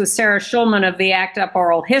creators with Sarah Schulman of the ACT UP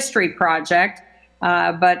Oral History Project.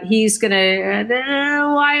 But he's going to,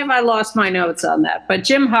 why have I lost my notes on that? But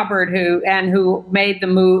Jim Hubbard, who made the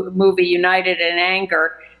movie United in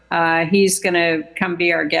Anger, he's going to come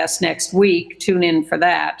be our guest next week. Tune in for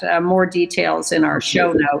that. More details in our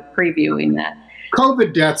show note previewing that.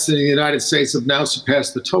 COVID deaths in the United States have now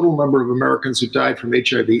surpassed the total number of Americans who died from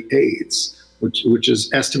HIV/AIDS, which is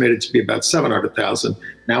estimated to be about 700,000.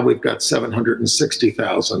 Now we've got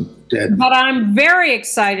 760,000 dead. But I'm very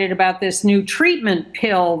excited about this new treatment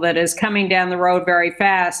pill that is coming down the road very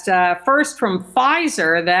fast. First from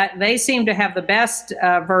Pfizer, that they seem to have the best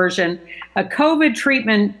version, a COVID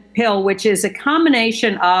treatment pill, which is a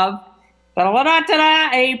combination of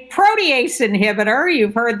a protease inhibitor.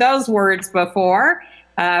 You've heard those words before.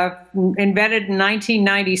 Invented in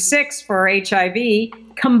 1996 for HIV,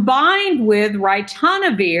 combined with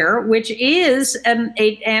ritonavir, which is an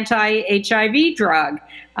anti-HIV drug.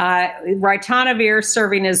 Ritonavir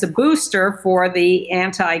serving as a booster for the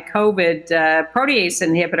anti-COVID protease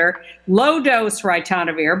inhibitor. Low-dose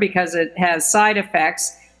ritonavir because it has side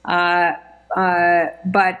effects,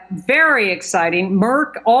 but very exciting.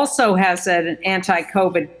 Merck also has an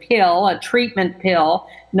anti-COVID pill, a treatment pill.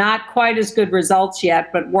 Not quite as good results yet,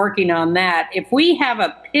 but working on that. If we have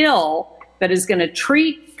a pill that is going to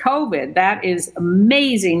treat COVID, that is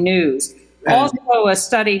amazing news. Also, a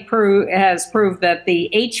study has proved that the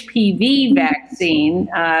HPV vaccine,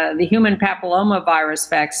 the human papillomavirus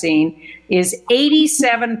vaccine, is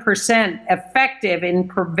 87% effective in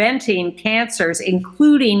preventing cancers,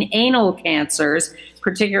 including anal cancers,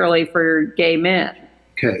 particularly for gay men.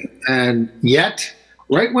 Okay, and yet,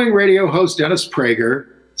 right-wing radio host Dennis Prager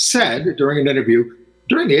said during an interview,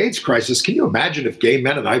 during the AIDS crisis, can you imagine if gay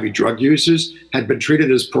men and IV drug users had been treated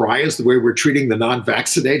as pariahs the way we're treating the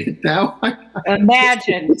non-vaccinated now?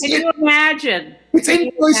 Imagine. Can you imagine? It's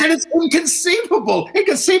inconceivable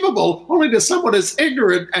only to someone as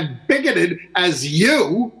ignorant and bigoted as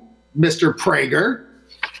you, Mr. Prager.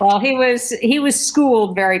 Well, he was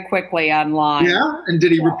schooled very quickly online. Yeah, and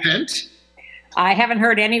did he repent? I haven't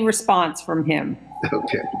heard any response from him.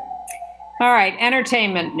 Okay. All right,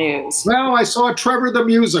 entertainment news. Well, I saw Trevor the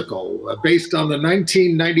Musical, based on the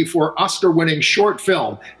 1994 Oscar-winning short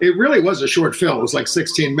film. It really was a short film. It was like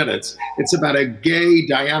 16 minutes. It's about a gay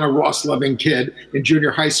Diana Ross-loving kid in junior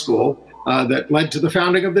high school that led to the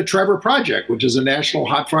founding of the Trevor Project, which is a national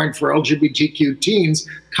hotline for LGBTQ teens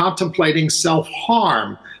contemplating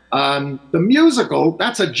self-harm. The musical,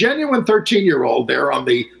 that's a genuine 13-year-old there on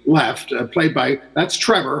the left, played by, that's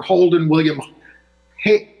Trevor, Holden William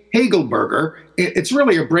Hagelberger. It's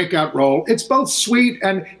really a breakout role. It's both sweet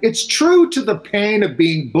and it's true to the pain of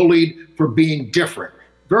being bullied for being different.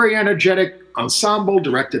 Very energetic ensemble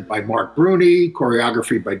directed by Mark Bruni,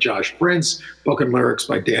 choreography by Josh Prince, book and lyrics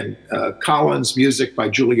by Dan Collins, music by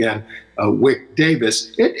Julianne Wick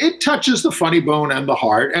Davis. It touches the funny bone and the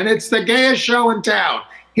heart, and it's the gayest show in town.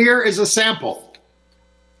 Here is a sample.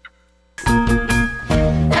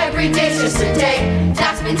 Every day's just a day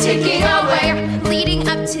that's been ticking away, leading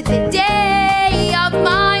up to the day of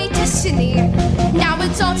my destiny. Now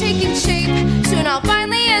it's all taking shape, soon I'll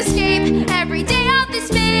finally escape every day of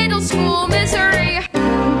this middle school misery. I've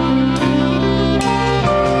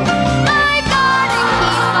gotta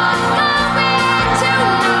keep on going to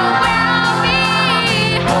know where I'll be.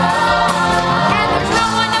 And there's no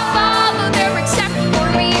one to follow there except for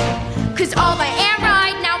me, 'cause all I am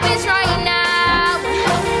right now is right now.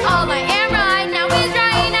 All I am right now is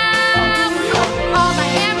right now. All I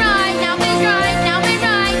am right now is right now is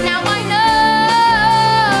right now. I know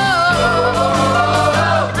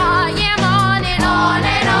I am on and on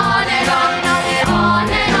and on and on and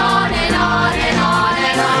on and on and on and on and on,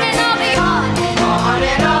 and I'll be on and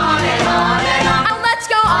on and on and on. And let's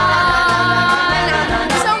go on.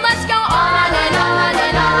 So let's go on and on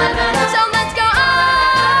and on. So let's go on.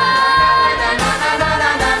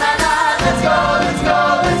 Let's go, let's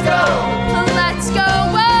go, let's go. Let's go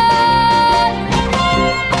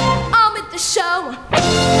on with the show.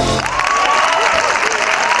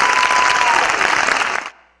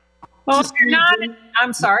 Well, if you're not,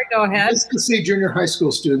 I'm sorry, go ahead. Nice to see junior high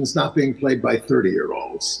school students not being played by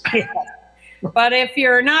 30-year-olds. But if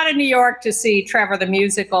you're not in New York to see Trevor the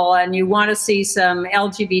Musical and you want to see some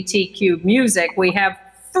LGBTQ music, we have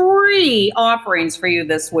 3 offerings for you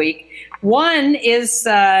this week. One is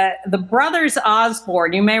the Brothers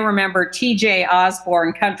Osborne. You may remember T.J.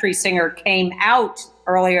 Osborne, country singer, came out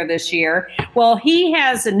earlier this year. Well, he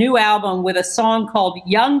has a new album with a song called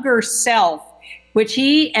Younger Self, which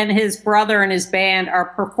he and his brother and his band are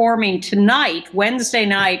performing tonight, Wednesday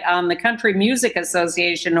night, on the Country Music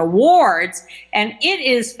Association Awards, and it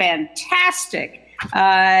is fantastic.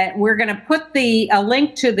 We're going to put a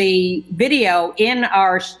link to the video in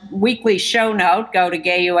our weekly show note. Go to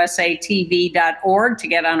gayusatv.org to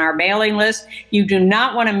get on our mailing list. You do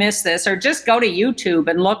not want to miss this, or just go to YouTube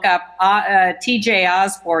and look up T.J.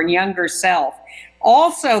 Osborne, Younger Self.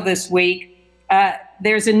 Also this week,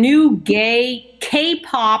 there's a new gay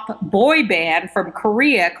K-pop boy band from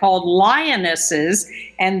Korea called Lionesses,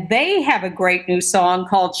 and they have a great new song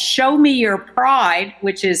called Show Me Your Pride,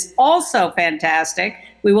 which is also fantastic.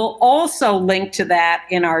 We will also link to that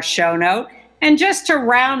in our show note. And just to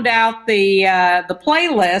round out the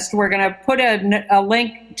playlist, we're going to put a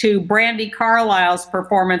link to Brandi Carlile's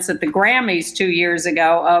performance at the Grammys 2 years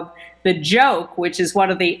ago of The Joke, which is one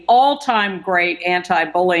of the all-time great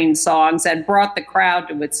anti-bullying songs and brought the crowd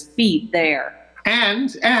to its feet there.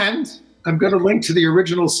 And I'm going to link to the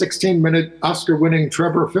original 16-minute Oscar-winning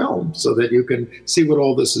Trevor film so that you can see what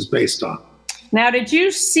all this is based on. Now, did you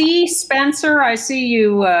see Spencer? I see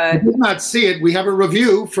you. I did not see it. We have a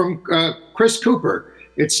review from Chris Cooper.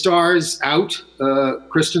 It stars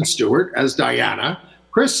Kristen Stewart as Diana.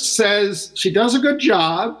 Chris says she does a good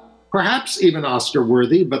job, perhaps even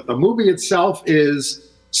Oscar-worthy, but the movie itself is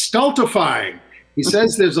stultifying. He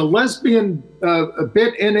says there's a lesbian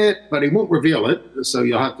bit in it, but he won't reveal it, so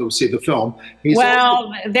you'll have to see the film.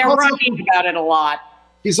 They're writing about it a lot.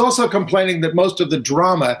 He's also complaining that most of the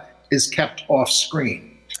drama is kept off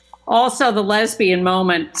screen. Also, the lesbian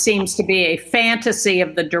moment seems to be a fantasy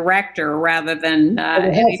of the director rather than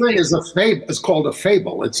the whole thing is a fable. It's called a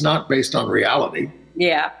fable. It's not based on reality.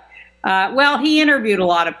 Yeah. Well, he interviewed a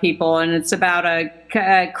lot of people, and it's about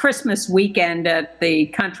a Christmas weekend at the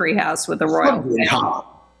country house with the royal family.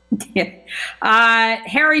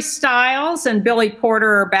 Harry Styles and Billy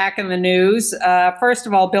Porter are back in the news. First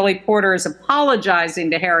of all, Billy Porter is apologizing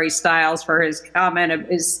to Harry Styles for his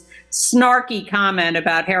snarky comment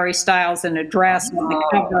about Harry Styles in a dress on the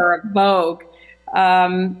cover of Vogue,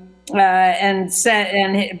 and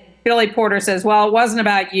Billy Porter says, well, it wasn't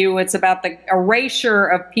about you. It's about the erasure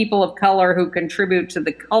of people of color who contribute to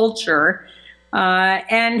the culture.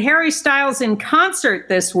 And Harry Styles in concert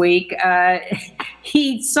this week,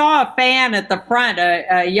 he saw a fan at the front,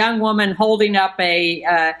 a young woman holding up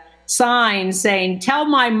a sign saying, "Tell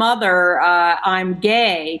my mother I'm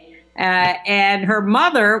gay." And her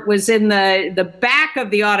mother was in the back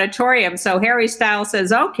of the auditorium. So Harry Styles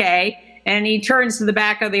says, okay. And he turns to the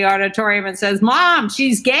back of the auditorium and says, "Mom,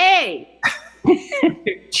 she's gay."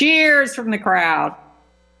 Cheers from the crowd.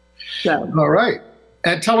 So. All right.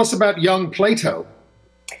 And tell us about young Plato.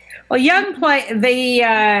 Well,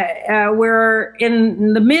 we're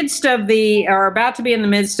in the midst of or about to be in the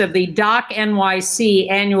midst of the Doc NYC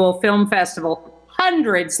annual film festival.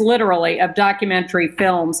 Hundreds, literally, of documentary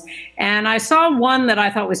films. And I saw one that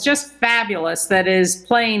I thought was just fabulous that is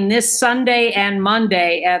playing this Sunday and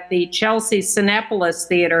Monday at the Chelsea Cinepolis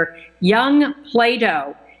Theater, Young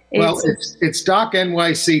Plato. It's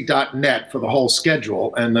docnyc.net for the whole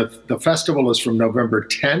schedule, and the festival is from November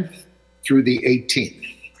 10th through the 18th.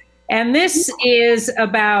 And this is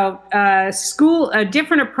about a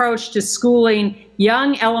different approach to schooling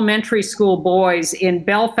young elementary school boys in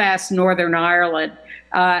Belfast, Northern Ireland,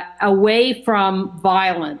 away from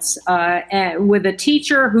violence, with a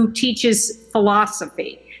teacher who teaches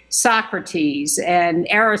philosophy, Socrates and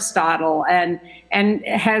Aristotle, and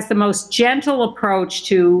has the most gentle approach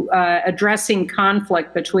to addressing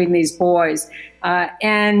conflict between these boys.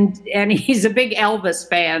 And he's a big Elvis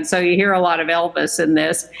fan, so you hear a lot of Elvis in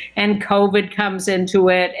this. And COVID comes into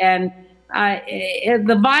it, and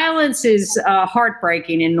the violence is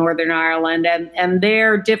heartbreaking in Northern Ireland, and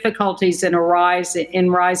their difficulties in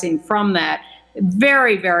rising from that.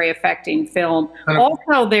 Very, very affecting film.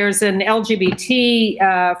 Also, there's an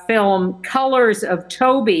LGBT film, Colors of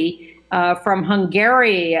Toby, from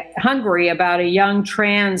Hungary, about a young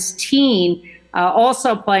trans teen,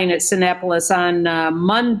 also playing at Cinepolis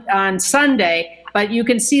on Sunday. But you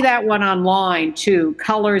can see that one online too.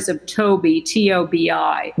 Colors of Toby, Tobi.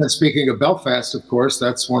 And speaking of Belfast, of course,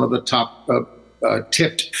 that's one of the top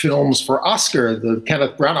tipped films for Oscar. The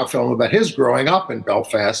Kenneth Branagh film about his growing up in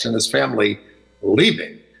Belfast and his family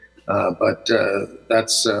leaving. I'm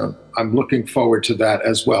looking forward to that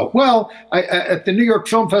as well. Well, at the New York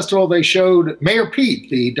Film Festival, they showed Mayor Pete,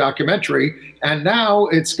 the documentary, and now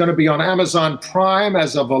it's going to be on Amazon Prime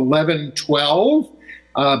as of 11/12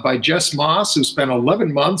 by Jess Moss, who spent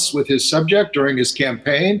 11 months with his subject during his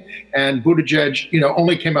campaign. And Buttigieg,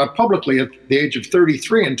 only came out publicly at the age of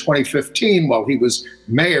 33 in 2015 while he was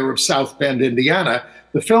mayor of South Bend, Indiana.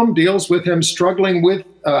 The film deals with him struggling with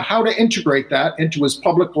how to integrate that into his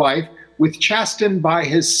public life with Chasten by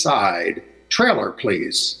his side. Trailer,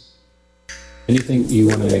 please. Anything you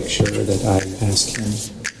want to make sure that I ask him?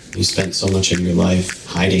 You spent so much of your life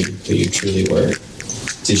hiding who you truly were.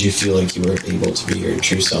 Did you feel like you were able to be your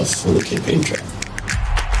true self on the campaign trail?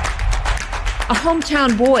 A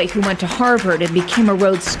hometown boy who went to Harvard and became a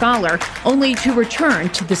Rhodes Scholar, only to return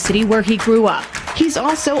to the city where he grew up. He's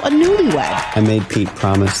also a newlywed. I made Pete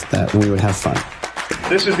promise that we would have fun.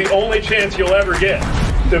 This is the only chance you'll ever get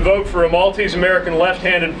to vote for a Maltese-American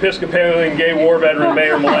left-handed Episcopalian gay war veteran,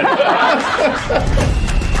 Mayor Millennium.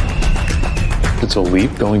 It's a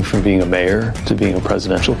leap going from being a mayor to being a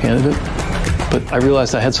presidential candidate. But I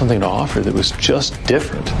realized I had something to offer that was just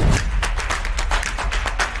different.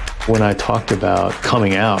 When I talked about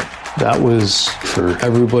coming out, that was for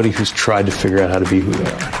everybody who's tried to figure out how to be who they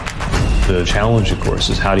are. The challenge, of course,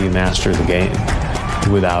 is how do you master the game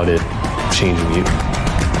without it changing you?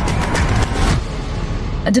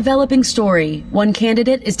 A developing story. One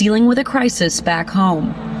candidate is dealing with a crisis back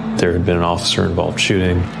home. There had been an officer-involved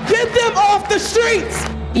shooting. Get them off the streets!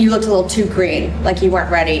 You looked a little too green, like you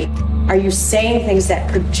weren't ready. Are you saying things that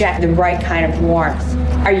project the right kind of warmth?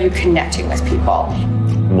 Are you connecting with people?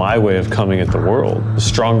 My way of coming at the world, the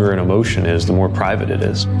stronger an emotion is, the more private it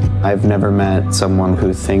is. I've never met someone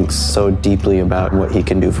who thinks so deeply about what he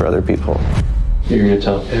can do for other people. You're going to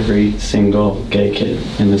tell every single gay kid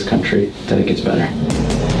in this country that it gets better.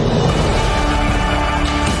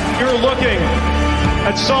 You're looking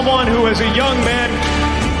at someone who, as a young man,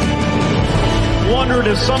 wondered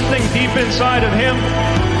if something deep inside of him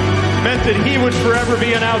meant that he would forever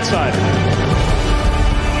be an outsider.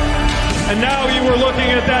 And now you are looking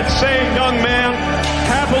at that same young man,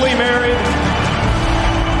 happily married,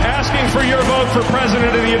 asking for your vote for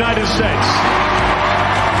President of the United States.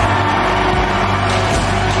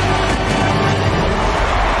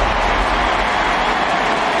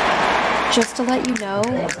 Just to let you know,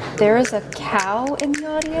 there is a cow in the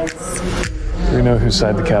audience. We know whose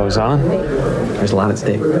side the cow is on. There's a lot at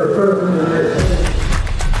stake.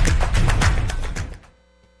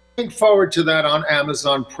 Looking forward to that on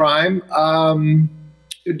Amazon Prime.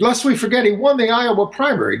 Lest we forget, he won the Iowa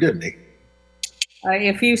primary, didn't he?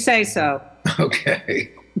 If you say so.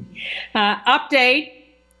 Okay.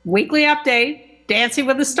 Weekly update. Dancing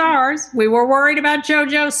with the Stars. We were worried about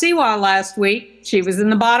JoJo Siwa last week. She was in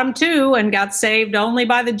the bottom 2 and got saved only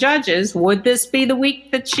by the judges. Would this be the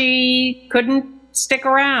week that she couldn't stick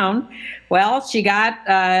around? Well, she got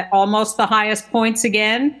almost the highest points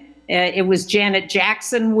again It was Janet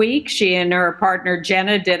Jackson week. She and her partner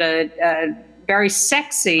Jenna did a very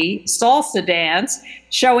sexy salsa dance,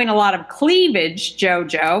 showing a lot of cleavage,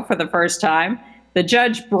 JoJo, for the first time. The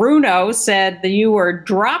judge Bruno said that you were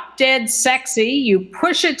drop dead sexy. You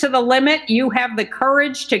push it to the limit. You have the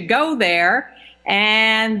courage to go there.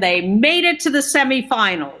 And they made it to the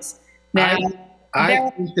semifinals. Now,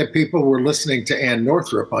 I think that people were listening to Ann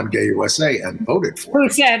Northrup on Gay USA and voted for her. Who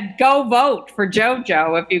said, go vote for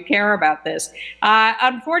JoJo if you care about this.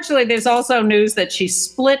 Unfortunately, there's also news that she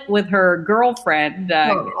split with her girlfriend,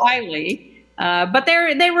 Kylie. But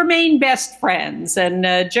they remain best friends, and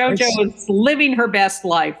JoJo is living her best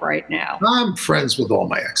life right now. I'm friends with all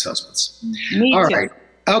my ex-husbands. Me all too. Right.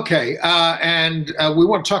 Okay, and we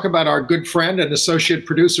want to talk about our good friend and associate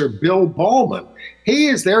producer, Bill Ballman. He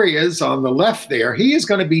is on the left there. He is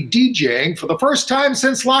going to be DJing for the first time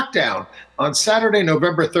since lockdown on Saturday,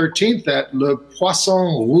 November 13th at Le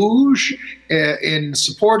Poisson Rouge in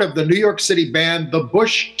support of the New York City band The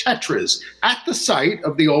Bush Tetras at the site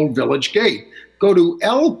of the Old Village Gate. Go to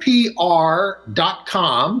lpr.com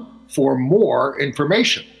for more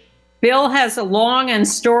information. Bill has a long and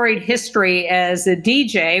storied history as a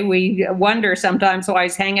DJ. We wonder sometimes why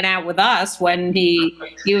he's hanging out with us when he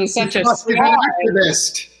was such a star.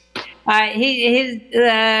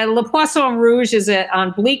 Le Poisson Rouge is on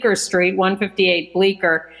Bleecker Street, 158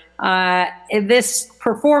 Bleecker. This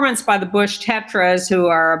performance by the Bush Tetras, who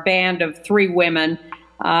are a band of 3 women,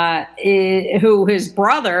 who his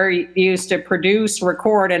brother used to produce,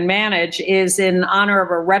 record, and manage, is in honor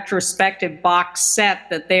of a retrospective box set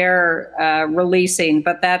that they're releasing.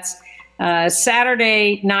 But that's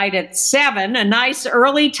Saturday night at 7, a nice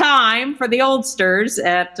early time for the oldsters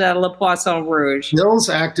at Le Poisson Rouge. Bill's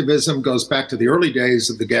activism goes back to the early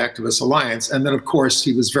days of the Gay Activist Alliance. And then, of course,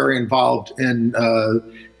 he was very involved in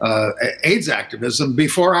AIDS activism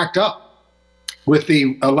before ACT UP with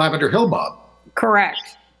the Lavender Hill mob.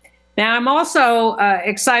 Correct. Now, I'm also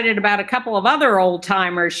excited about a couple of other old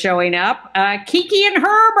timers showing up. Kiki and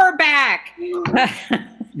Herb are back.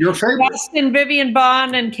 Your favorite. Justin, Vivian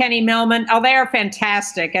Bond, and Kenny Millman. Oh, they are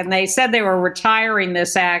fantastic. And they said they were retiring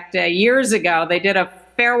this act years ago. They did a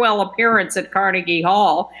farewell appearance at Carnegie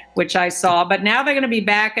Hall, which I saw. But now they're going to be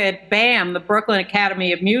back at BAM, the Brooklyn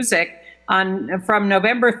Academy of Music, from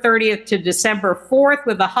November 30th to December 4th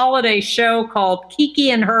with a holiday show called Kiki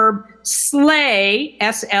and Herb Sleigh,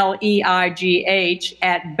 S-L-E-I-G-H,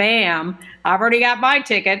 at BAM. I've already got my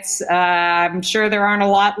tickets. I'm sure there aren't a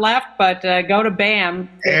lot left, but go to BAM.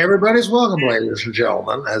 Everybody's welcome, ladies and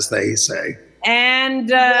gentlemen, as they say. And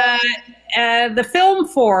the Film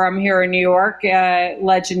Forum here in New York,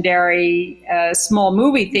 legendary small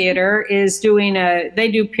movie theater, is doing they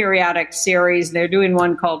do periodic series. They're doing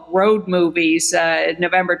one called Road Movies,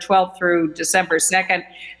 November 12th through December 2nd,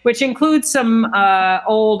 which includes some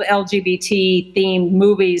old LGBT-themed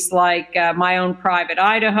movies like My Own Private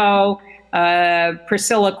Idaho,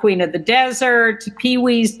 Priscilla, Queen of the Desert,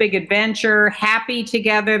 Pee-wee's Big Adventure, Happy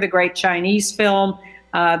Together, the great Chinese film.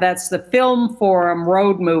 That's the Film Forum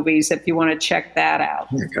Road Movies, if you want to check that out.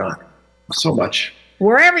 Oh, my God. So much.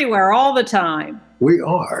 We're everywhere all the time. We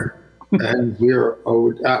are. And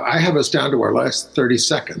I have us down to our last 30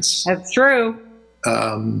 seconds. That's true.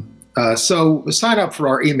 So sign up for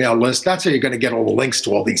our email list. That's how you're going to get all the links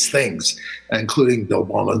to all these things, including Bill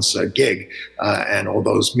Ballman's gig and all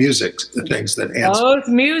those music things that answer. Those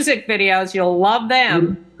music videos, you'll love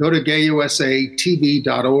them. Go to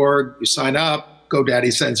gayusatv.org. You sign up.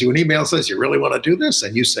 GoDaddy sends you an email, says you really want to do this,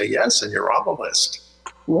 and you say yes, and you're on the list.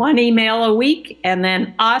 1 email a week, and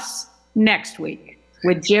then us next week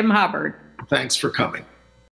with Jim Hubbard. Thanks for coming.